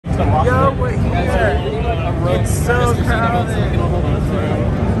Yo, we're here. It's so crowded.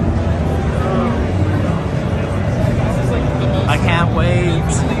 I can't wait.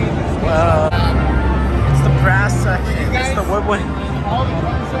 It's the brass section. It's the woodwind. All the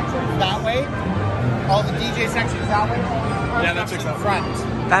drum sections that way. All the DJ sections that way. Yeah, that checks out. Front.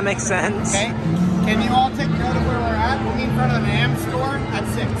 That makes sense. Okay. Can you all take note of where we're at? We'll be in front of the NAMM store at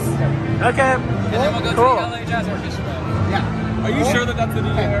 6. Okay. And then we'll go Cool. to the LA Jazz Orchestra. Yeah. Are you sure that that's the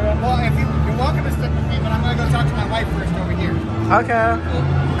DJ area? Well, if you're welcome to stick with me, but I'm going to go talk to my wife first over here. Okay.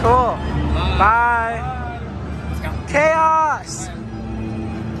 Cool. Bye. Let's go. Chaos.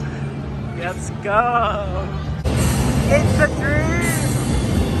 Let's go. It's a dream.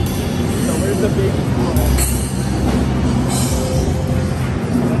 So where's the big pool?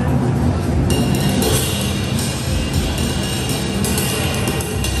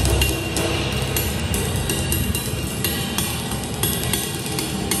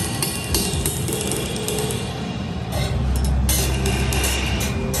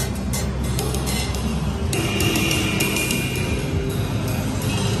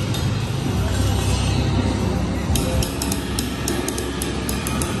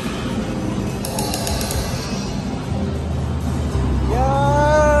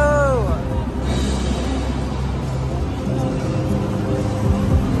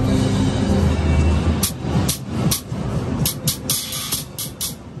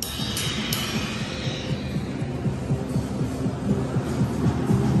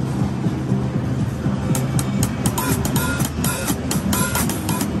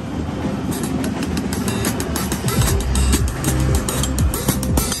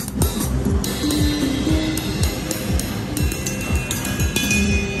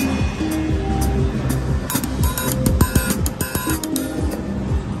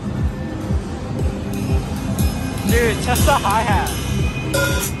 Dude, just the hi-hat.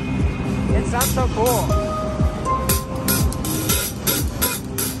 It sounds so cool.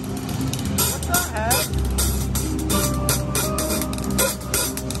 What the heck?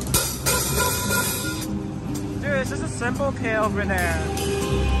 Dude, it's just a simple K over there.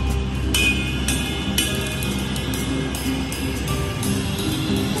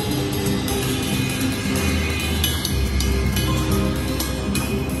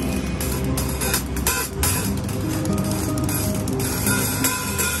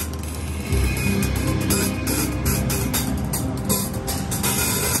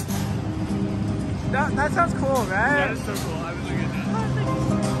 That sounds cool, right? Yeah, that's so cool. I was looking at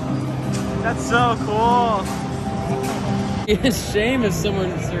That's so cool. that. It's a shame if someone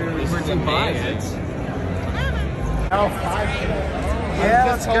were to buy it. Oh, 5 Yeah, I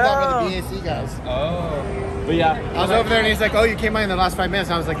let's was just told that by go. the BAC guys. Oh. But yeah. I was over there and he's like, oh, you came by in the last 5 minutes.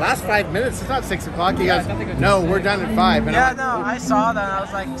 I was like, last 5 minutes? It's not 6 o'clock. He goes, no, we're done at 5. And Yeah, I'm no, I saw that and I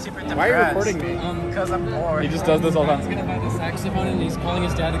was like super depressed. why are you recording me? Because I'm bored. He just does this all the time. He's gonna buy the saxophone and he's calling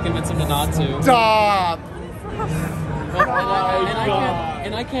his dad to convince him to not to. Stop!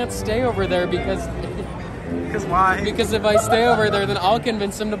 And I can't stay over there because why? because if I stay over there, then I'll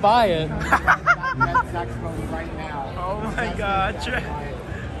convince him to buy it. That saxophone right now. Oh my god.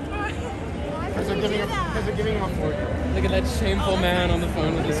 Because they're giving him a 40. Look at that shameful man on the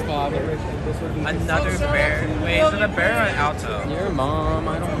phone with his father. Another bear. Wait, is it a bear or an alto? Your mom,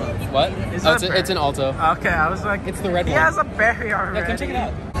 I don't know. What? Is Oh, it a bear? it's an alto. Okay, I was like, It's the red he one. has a berry already. Yeah, come check it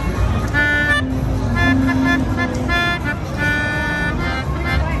out.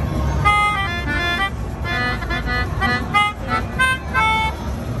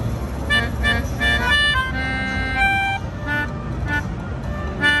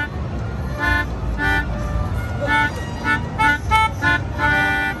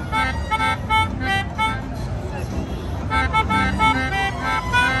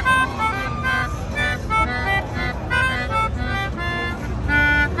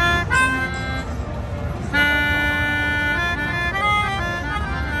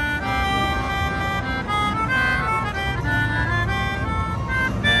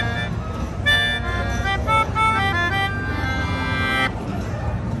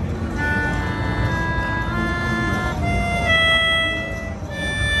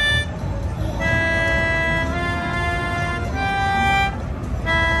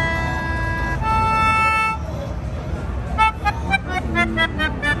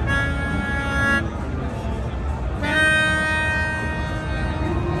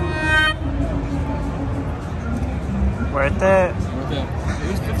 Worth it. Okay.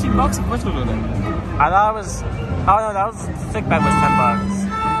 It was $15. Of course we'll do that. I thought it was, oh no, that was, thick bag was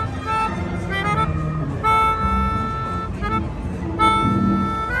 $10.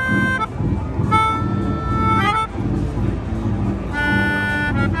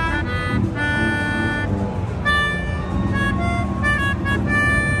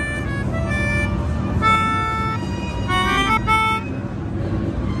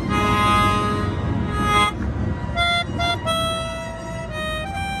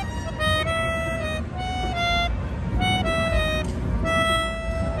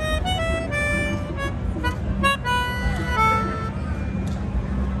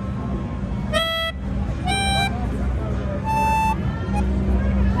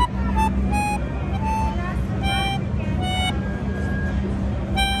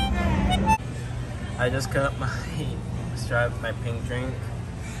 just got my my pink drink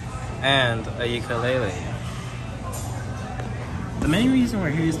and a ukulele. The main reason we're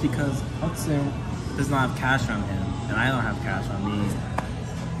here is because Hudson does not have cash on him, and I don't have cash on me.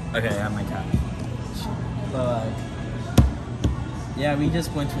 Okay, I have my cash. But like, yeah, we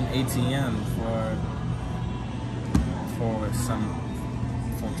just went to an ATM for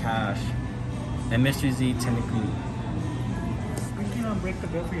cash, and Mr. Z technically. You know, break the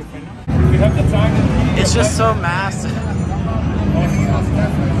bill for your friend. You have the time. It's just so massive.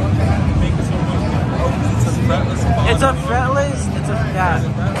 It's a fretless. It's a yeah.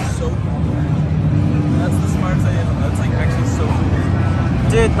 That's so cool. That's the smartest idea. That's like actually so cool.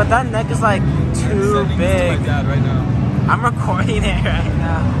 Dude, but that neck is like too big. My dad right now. I'm recording it right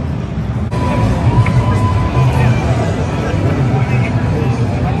now.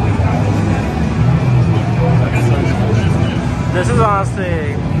 This is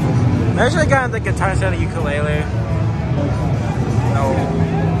honestly. Maybe I should have gotten the guitar instead of the ukulele. No.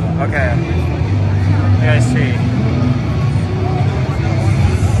 Okay. You guys see.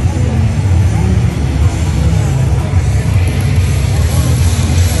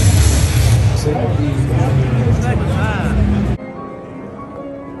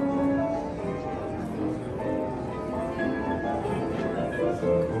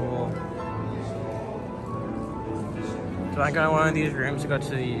 Do I go to one of these rooms to go to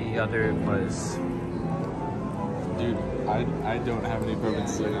the other place? Dude, I don't have any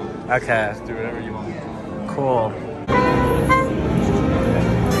preference right now. Okay. Just do whatever you want. Cool.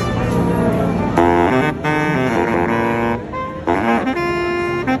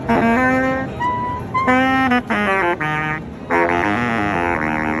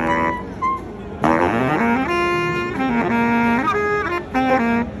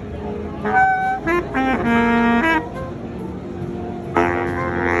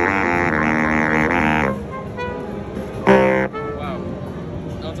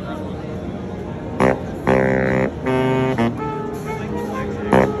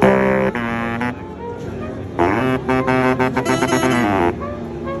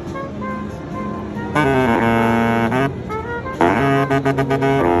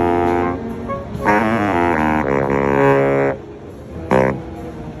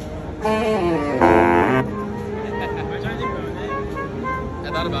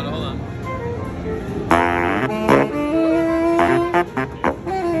 I thought about it, hold on.